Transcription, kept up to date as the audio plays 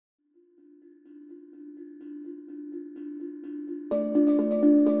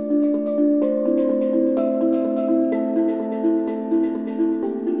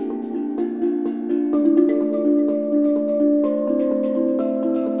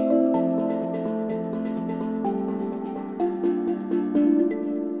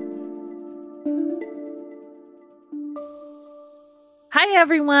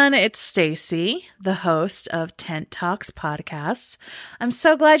everyone, it's Stacy, the host of Tent Talks podcast. I'm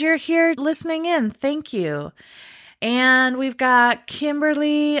so glad you're here listening in. Thank you. And we've got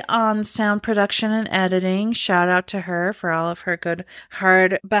Kimberly on sound production and editing. Shout out to her for all of her good,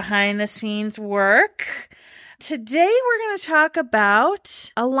 hard behind the scenes work. Today we're going to talk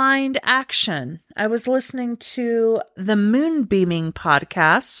about aligned action. I was listening to the Moonbeaming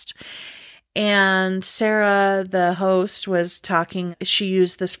podcast, and Sarah, the host, was talking. She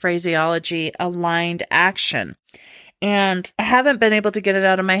used this phraseology, aligned action. And I haven't been able to get it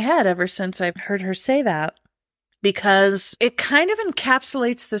out of my head ever since I've heard her say that, because it kind of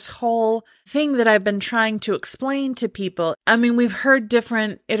encapsulates this whole thing that I've been trying to explain to people. I mean, we've heard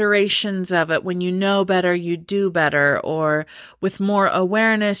different iterations of it. When you know better, you do better, or with more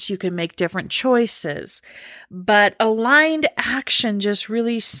awareness, you can make different choices. But aligned action just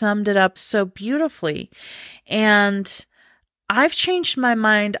really summed it up so beautifully. And I've changed my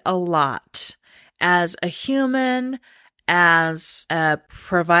mind a lot as a human, as a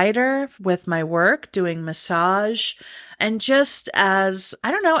provider with my work, doing massage, and just as,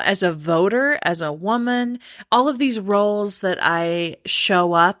 as a voter, as a woman, all of these roles that I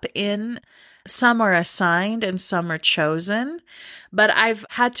show up in, some are assigned and some are chosen, but I've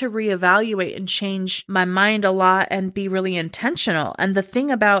had to reevaluate and change my mind a lot and be really intentional. And the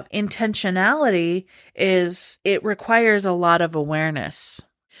thing about intentionality is it requires a lot of awareness.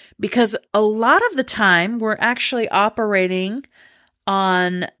 Because a lot of the time, we're actually operating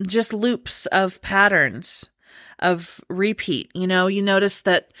on just loops of patterns of repeat. You notice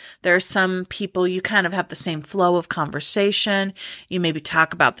that there are some people, you kind of have the same flow of conversation. You maybe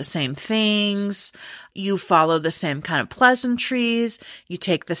talk about the same things. You follow the same kind of pleasantries. You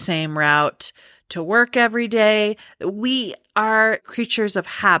take the same route to work every day. We are creatures of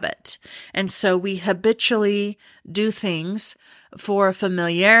habit. And so we habitually do things for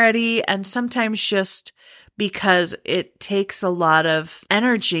familiarity, and sometimes just because it takes a lot of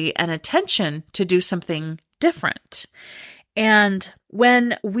energy and attention to do something different. And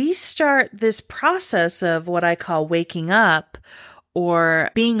when we start this process of what I call waking up, or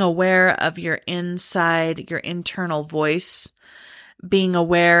being aware of your inside, your internal voice, being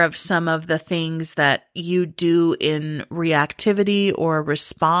aware of some of the things that you do in reactivity or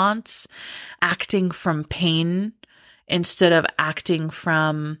response, acting from pain instead of acting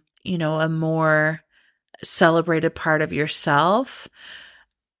from, a more celebrated part of yourself.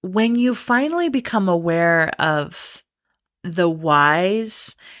 When you finally become aware of the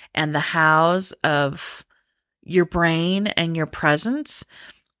whys and the hows of your brain and your presence,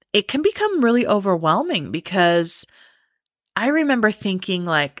 it can become really overwhelming, because I remember thinking,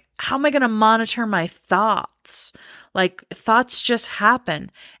 how am I going to monitor my thoughts? Thoughts just happen.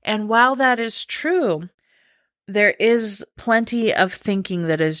 And while that is true, there is plenty of thinking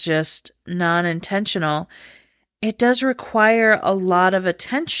that is just non-intentional. It does require a lot of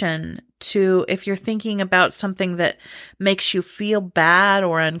attention to, if you're thinking about something that makes you feel bad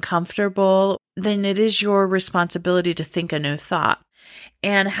or uncomfortable, then it is your responsibility to think a new thought.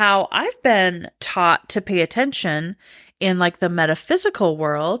 And how I've been taught to pay attention in the metaphysical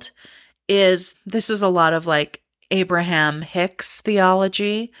world is, this is a lot of Abraham Hicks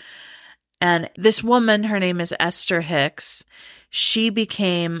theology. And this woman, her name is Esther Hicks, she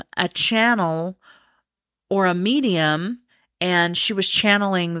became a channel or a medium, and she was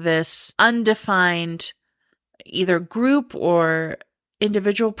channeling this undefined either group or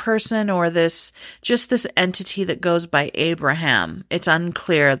individual person, or this entity that goes by Abraham. It's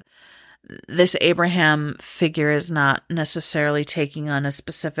unclear. This Abraham figure is not necessarily taking on a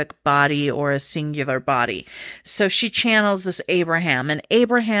specific body or a singular body. So she channels this Abraham, and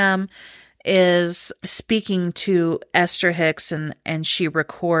Abraham is speaking to Esther Hicks, and she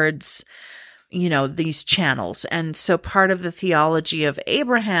records, these channels. And so part of the theology of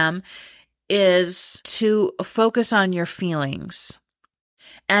Abraham is to focus on your feelings.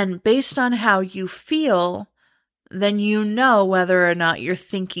 And based on how you feel, then whether or not you're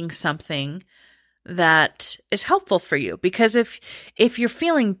thinking something that is helpful for you. Because if you're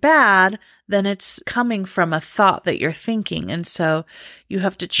feeling bad, then it's coming from a thought that you're thinking. And so you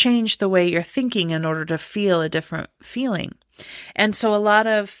have to change the way you're thinking in order to feel a different feeling. And so a lot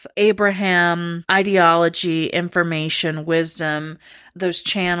of Abraham ideology, information, wisdom, those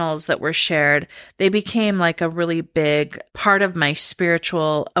channels that were shared, they became a really big part of my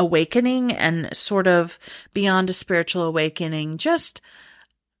spiritual awakening, and sort of beyond a spiritual awakening, just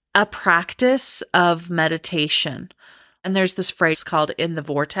a practice of meditation. And there's this phrase called in the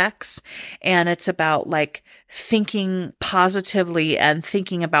vortex, and it's about like thinking positively and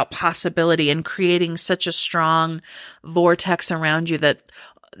thinking about possibility and creating such a strong vortex around you that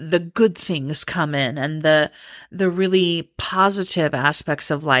the good things come in and the really positive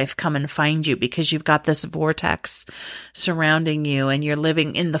aspects of life come and find you because you've got this vortex surrounding you and you're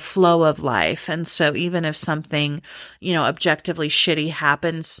living in the flow of life. And so even if something, objectively shitty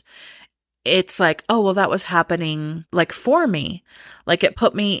happens, it's like, oh, well, that was happening like for me. Like it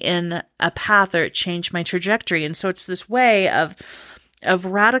put me in a path or it changed my trajectory. And so it's this way of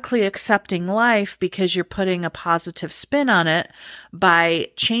radically accepting life because you're putting a positive spin on it by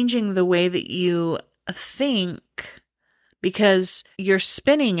changing the way that you think because you're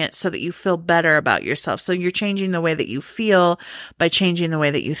spinning it so that you feel better about yourself. So you're changing the way that you feel by changing the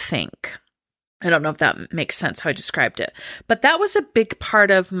way that you think. I don't know if that makes sense how I described it, but that was a big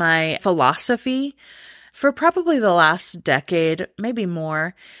part of my philosophy for probably the last decade, maybe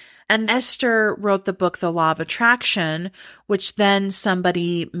more. And Esther wrote the book, The Law of Attraction, which then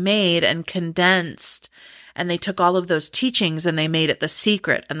somebody made and condensed, and they took all of those teachings and they made it The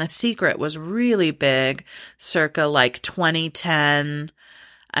Secret. And The Secret was really big, circa like 2010.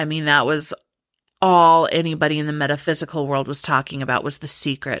 I mean, that was all anybody in the metaphysical world was talking about was The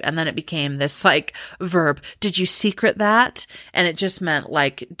Secret. And then it became this like verb. Did you secret that? And it just meant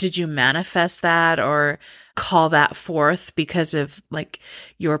like, did you manifest that or call that forth because of like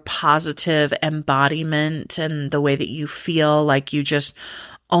your positive embodiment and the way that you feel like you just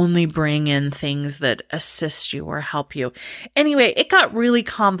only bring in things that assist you or help you. Anyway, it got really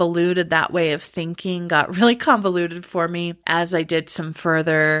convoluted. That way of thinking got really convoluted for me as I did some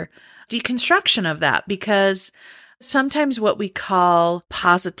further deconstruction of that, because sometimes what we call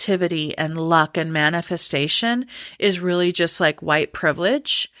positivity and luck and manifestation is really just like white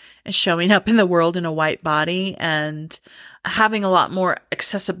privilege and showing up in the world in a white body and having a lot more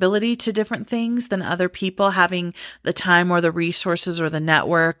accessibility to different things than other people, having the time or the resources or the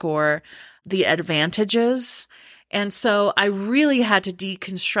network or the advantages. And so I really had to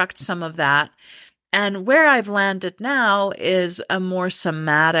deconstruct some of that. And where I've landed now is a more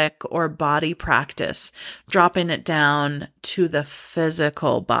somatic or body practice, dropping it down to the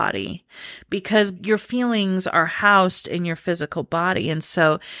physical body, because your feelings are housed in your physical body. And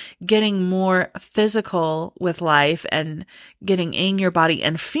so getting more physical with life and getting in your body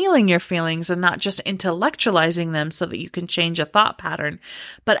and feeling your feelings and not just intellectualizing them so that you can change a thought pattern,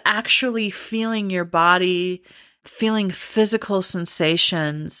 but actually feeling your body, feeling physical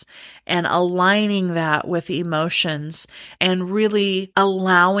sensations and aligning that with emotions and really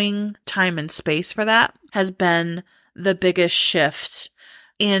allowing time and space for that has been the biggest shift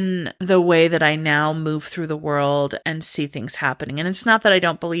in the way that I now move through the world and see things happening. And it's not that I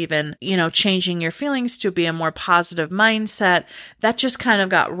don't believe in, changing your feelings to be a more positive mindset. That just kind of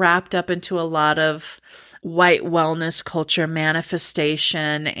got wrapped up into a lot of white wellness culture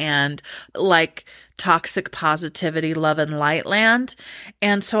manifestation and like toxic positivity, love and light land.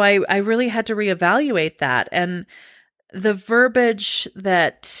 And so I really had to reevaluate that. And the verbiage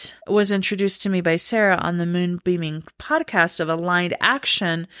that was introduced to me by Sarah on the Moonbeaming podcast of aligned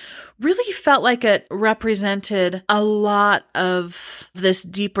action really felt like it represented a lot of this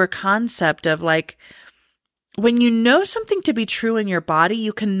deeper concept of like, when you know something to be true in your body,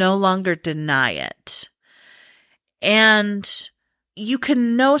 you can no longer deny it. And you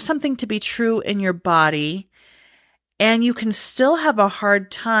can know something to be true in your body, and you can still have a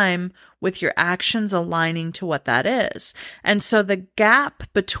hard time with your actions aligning to what that is. And so the gap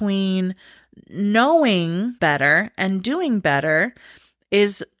between knowing better and doing better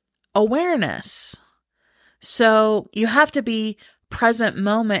is awareness. So you have to be present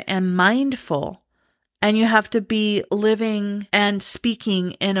moment and mindful, and you have to be living and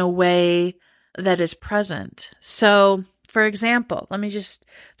speaking in a way that is present. So for example, let me just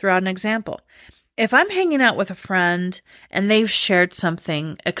throw out an example. If I'm hanging out with a friend and they've shared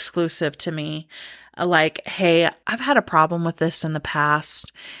something exclusive to me, like, hey, I've had a problem with this in the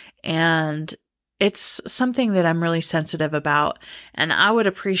past, and it's something that I'm really sensitive about, and I would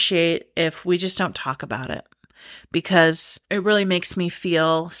appreciate if we just don't talk about it, because it really makes me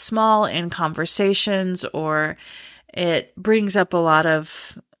feel small in conversations, or it brings up a lot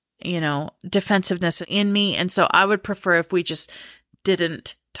of defensiveness in me. And so I would prefer if we just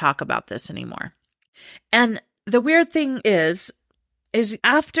didn't talk about this anymore. And the weird thing is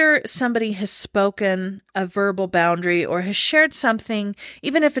after somebody has spoken a verbal boundary or has shared something,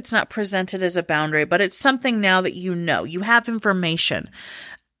 even if it's not presented as a boundary, but it's something now that you have information,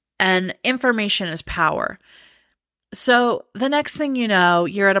 and information is power. So the next thing you know,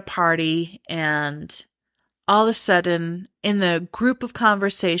 you're at a party and all of a sudden in the group of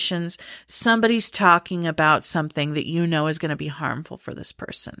conversations, somebody's talking about something that you know is going to be harmful for this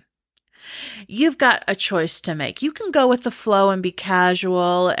person. You've got a choice to make. You can go with the flow and be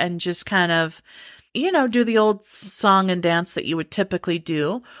casual and just kind of, do the old song and dance that you would typically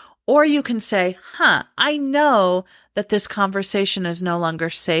do. Or you can say, I know that this conversation is no longer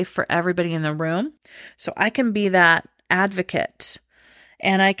safe for everybody in the room. So I can be that advocate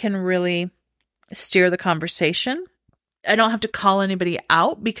and I can really steer the conversation. I don't have to call anybody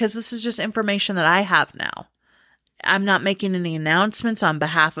out because this is just information that I have now. I'm not making any announcements on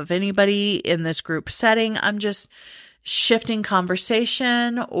behalf of anybody in this group setting. I'm just shifting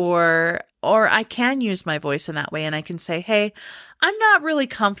conversation or I can use my voice in that way and I can say, hey, I'm not really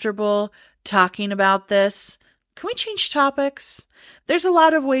comfortable talking about this. Can we change topics? There's a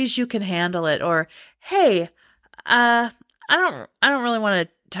lot of ways you can handle it. Or, hey, I don't really want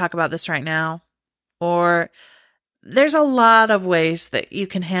to talk about this right now. Or there's a lot of ways that you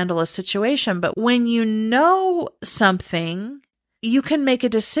can handle a situation, but when you know something, you can make a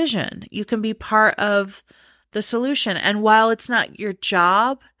decision. You can be part of the solution. And while it's not your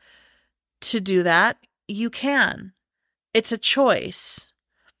job to do that, you can. It's a choice.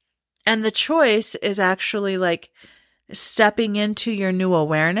 And the choice is actually like stepping into your new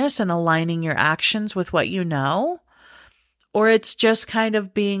awareness and aligning your actions with what you know. Or it's just kind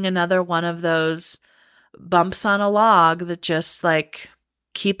of being another one of those bumps on a log that just like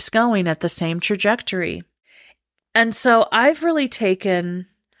keeps going at the same trajectory. And so I've really taken,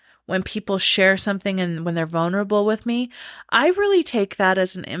 when people share something and when they're vulnerable with me, I really take that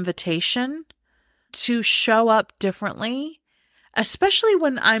as an invitation to show up differently, especially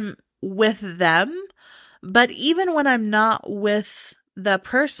when I'm with them. But even when I'm not with the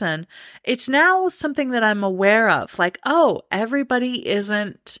person, it's now something that I'm aware of. Like, oh, everybody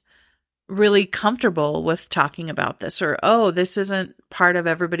isn't really comfortable with talking about this, or, oh, this isn't part of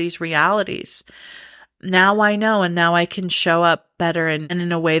everybody's realities. Now I know, and now I can show up better and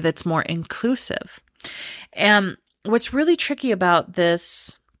in a way that's more inclusive. And what's really tricky about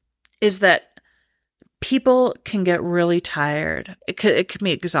this is that people can get really tired. It can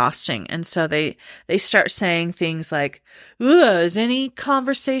be exhausting. And so they start saying things like, is any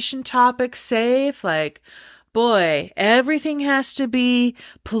conversation topic safe? Like, boy, everything has to be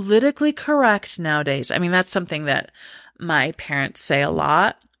politically correct nowadays. I mean, that's something that my parents say a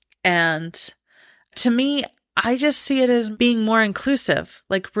lot. And to me, I just see it as being more inclusive,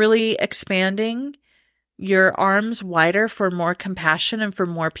 like really expanding your arms wider for more compassion and for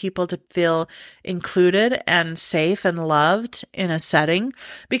more people to feel included and safe and loved in a setting.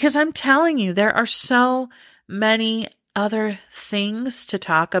 Because I'm telling you, there are so many other things to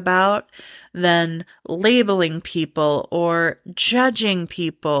talk about than labeling people or judging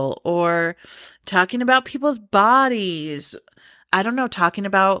people or talking about people's bodies. I don't know, talking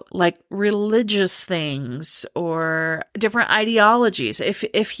about like religious things or different ideologies.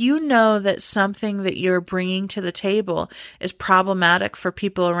 If you know that something that you're bringing to the table is problematic for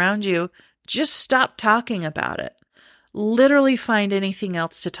people around you, just stop talking about it. Literally find anything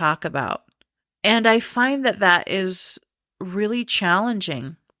else to talk about. And I find that that is really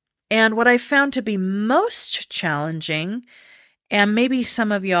challenging. And what I found to be most challenging, and maybe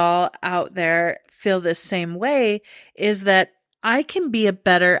some of y'all out there feel the same way, is that I can be a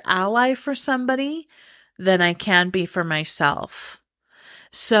better ally for somebody than I can be for myself.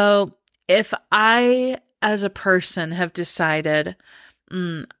 So if I, as a person, have decided,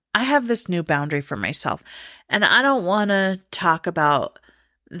 I have this new boundary for myself, and I don't want to talk about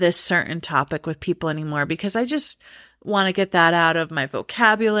this certain topic with people anymore because I just want to get that out of my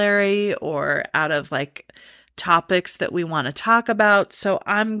vocabulary or out of like topics that we want to talk about. So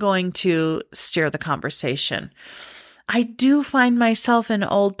I'm going to steer the conversation. I do find myself in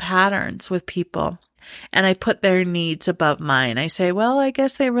old patterns with people, and I put their needs above mine. I say, well, I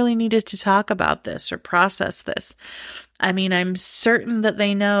guess they really needed to talk about this or process this. I mean, I'm certain that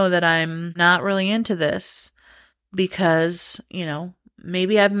they know that I'm not really into this because,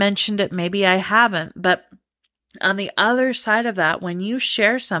 maybe I've mentioned it, maybe I haven't. But on the other side of that, when you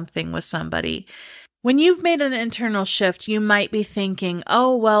share something with somebody, when you've made an internal shift, you might be thinking,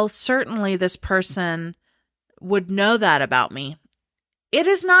 oh, well, certainly this person would know that about me. It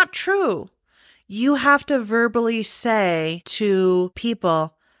is not true. You have to verbally say to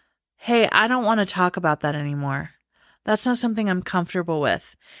people, hey, I don't want to talk about that anymore. That's not something I'm comfortable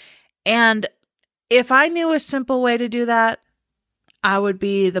with. And if I knew a simple way to do that, I would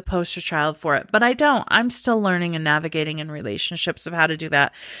be the poster child for it. But I don't. I'm still learning and navigating in relationships of how to do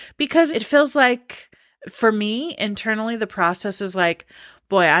that because it feels like, for me, internally, the process is like,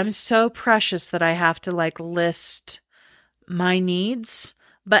 boy, I'm so precious that I have to list my needs,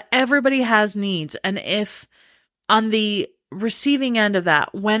 but everybody has needs. And if on the receiving end of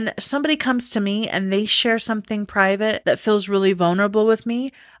that, when somebody comes to me and they share something private that feels really vulnerable with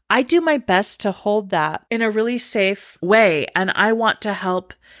me, I do my best to hold that in a really safe way. And I want to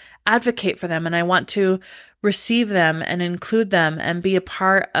help advocate for them, and I want to receive them and include them and be a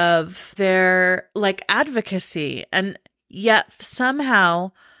part of their advocacy. And yet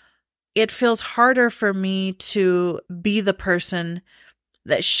somehow it feels harder for me to be the person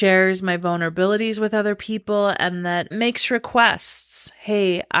that shares my vulnerabilities with other people and that makes requests.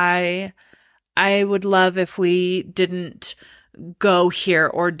 Hey, I would love if we didn't go here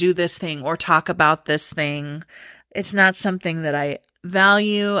or do this thing or talk about this thing. It's not something that I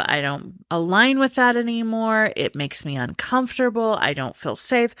value. I don't align with that anymore. It makes me uncomfortable. I don't feel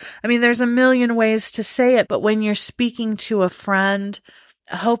safe. I mean, there's a million ways to say it, but when you're speaking to a friend,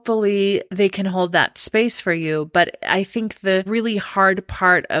 hopefully they can hold that space for you. But I think the really hard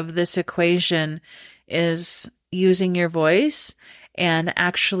part of this equation is using your voice and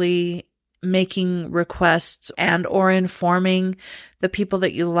actually making requests and or informing the people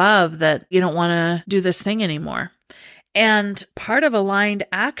that you love that you don't want to do this thing anymore. And part of aligned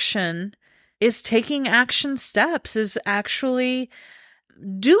action is taking action steps, is actually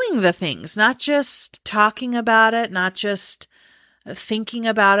doing the things, not just talking about it, not just thinking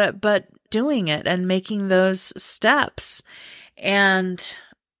about it, but doing it and making those steps. And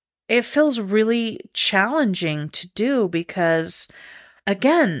it feels really challenging to do because,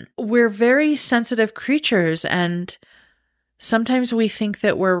 again, we're very sensitive creatures, and sometimes we think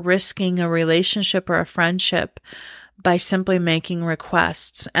that we're risking a relationship or a friendship by simply making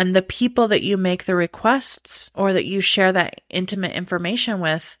requests. And the people that you make the requests or that you share that intimate information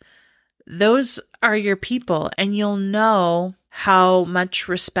with, those are your people, and you'll know how much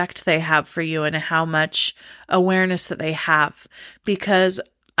respect they have for you and how much awareness that they have. Because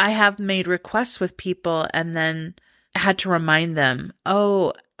I have made requests with people and then had to remind them,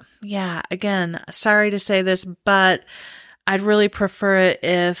 oh, yeah, again, sorry to say this, but I'd really prefer it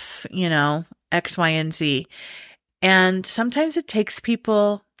if, X, Y, and Z. And sometimes it takes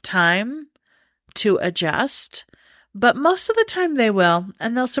people time to adjust, but most of the time they will,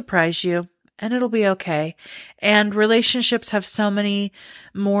 and they'll surprise you, and it'll be okay. And relationships have so many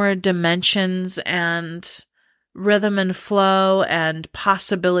more dimensions and rhythm and flow and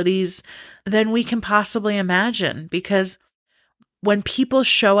possibilities than we can possibly imagine, because when people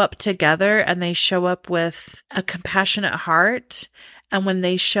show up together and they show up with a compassionate heart, and when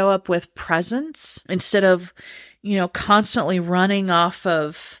they show up with presence instead of constantly running off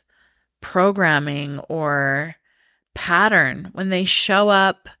of programming or pattern, when they show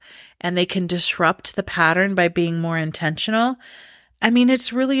up and they can disrupt the pattern by being more intentional, I mean,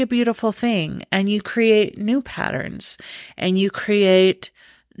 it's really a beautiful thing. And you create new patterns and you create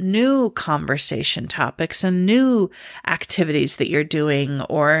new conversation topics and new activities that you're doing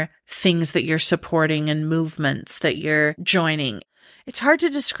or things that you're supporting and movements that you're joining. It's hard to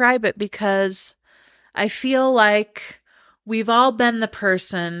describe it because I feel like we've all been the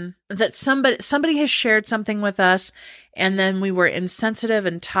person that somebody has shared something with us, and then we were insensitive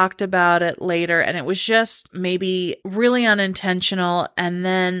and talked about it later, and it was just maybe really unintentional, and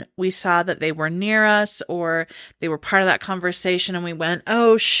then we saw that they were near us or they were part of that conversation, and we went,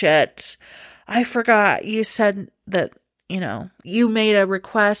 oh shit, I forgot you said that, you made a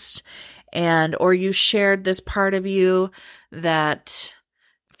request or you shared this part of you that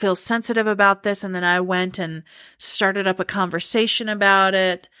feel sensitive about this. And then I went and started up a conversation about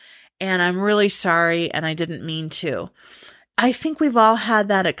it, and I'm really sorry, and I didn't mean to. I think we've all had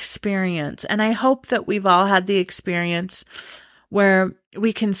that experience, and I hope that we've all had the experience where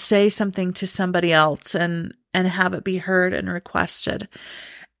we can say something to somebody else and have it be heard and requested.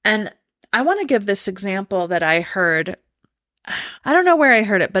 And I want to give this example that I heard. I don't know where I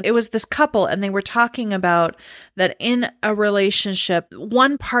heard it, but it was this couple, and they were talking about that in a relationship,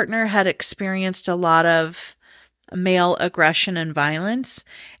 one partner had experienced a lot of male aggression and violence.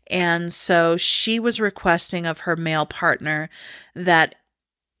 And so she was requesting of her male partner that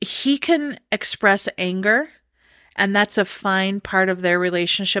he can express anger, and that's a fine part of their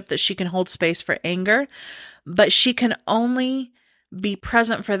relationship, that she can hold space for anger, but she can only be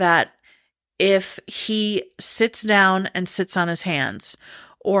present for that if he sits down and sits on his hands,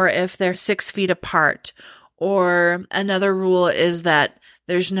 or if they're 6 feet apart, or another rule is that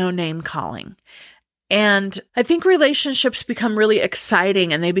there's no name calling. And I think relationships become really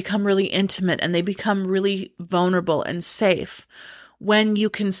exciting, and they become really intimate, and they become really vulnerable and safe when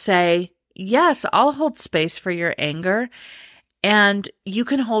you can say, yes, I'll hold space for your anger, And you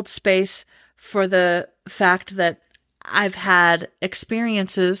can hold space for the fact that I've had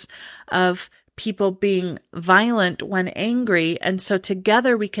experiences of people being violent when angry. And so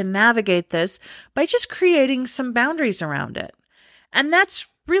together we can navigate this by just creating some boundaries around it. And that's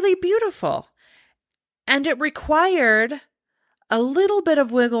really beautiful. And it required a little bit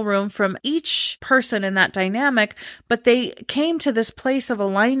of wiggle room from each person in that dynamic, but they came to this place of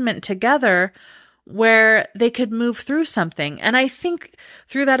alignment together where they could move through something. And I think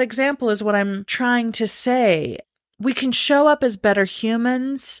through that example is what I'm trying to say. We can show up as better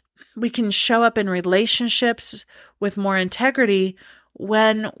humans. We can show up in relationships with more integrity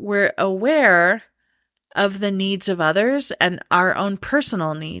when we're aware of the needs of others and our own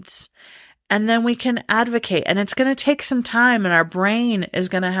personal needs. And then we can advocate. And it's going to take some time, and our brain is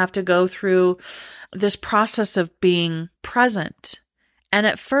going to have to go through this process of being present. And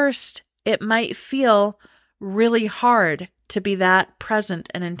at first, it might feel really hard to be that present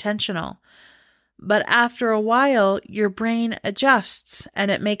and intentional. But after a while, your brain adjusts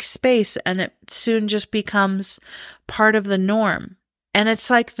and it makes space, and it soon just becomes part of the norm. And it's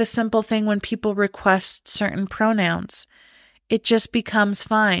like the simple thing when people request certain pronouns. It just becomes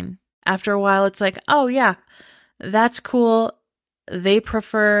fine. After a while, it's like, oh yeah, that's cool. They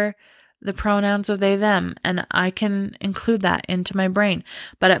prefer the pronouns of they, them, and I can include that into my brain.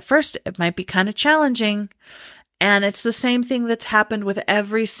 But at first, it might be kind of challenging. And it's the same thing that's happened with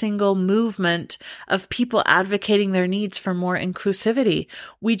every single movement of people advocating their needs for more inclusivity.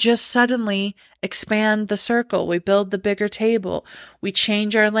 We just suddenly expand the circle. We build the bigger table. We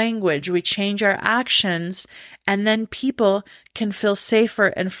change our language. We change our actions. And then people can feel safer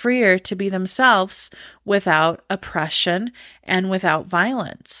and freer to be themselves without oppression and without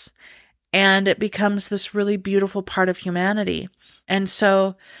violence. And it becomes this really beautiful part of humanity. And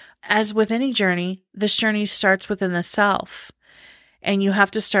so, as with any journey, this journey starts within the self, and you have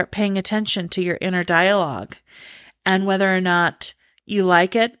to start paying attention to your inner dialogue and whether or not you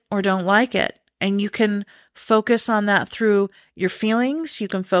like it or don't like it. And you can focus on that through your feelings. You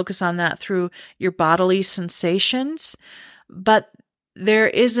can focus on that through your bodily sensations. But there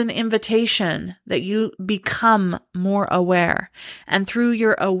is an invitation that you become more aware. And through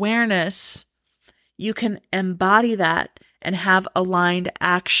your awareness, you can embody that and have aligned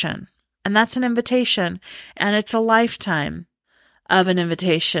action. And that's an invitation. And it's a lifetime of an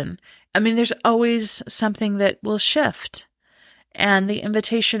invitation. I mean, there's always something that will shift. And the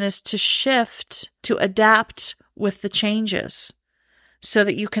invitation is to shift, to adapt with the changes so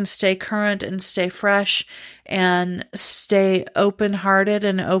that you can stay current and stay fresh and stay open-hearted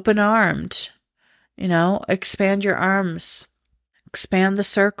and open-armed. You know, expand your arms, expand the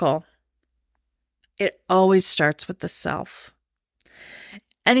circle. It always starts with the self.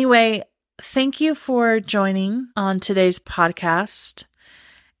 Anyway, thank you for joining on today's podcast.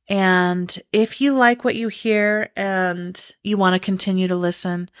 And if you like what you hear and you want to continue to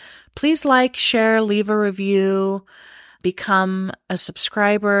listen, please like, share, leave a review, become a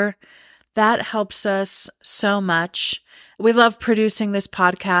subscriber. That helps us so much. We love producing this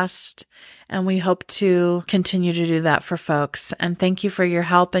podcast, and we hope to continue to do that for folks. And thank you for your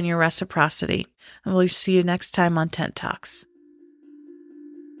help and your reciprocity. And we'll see you next time on Tent Talks.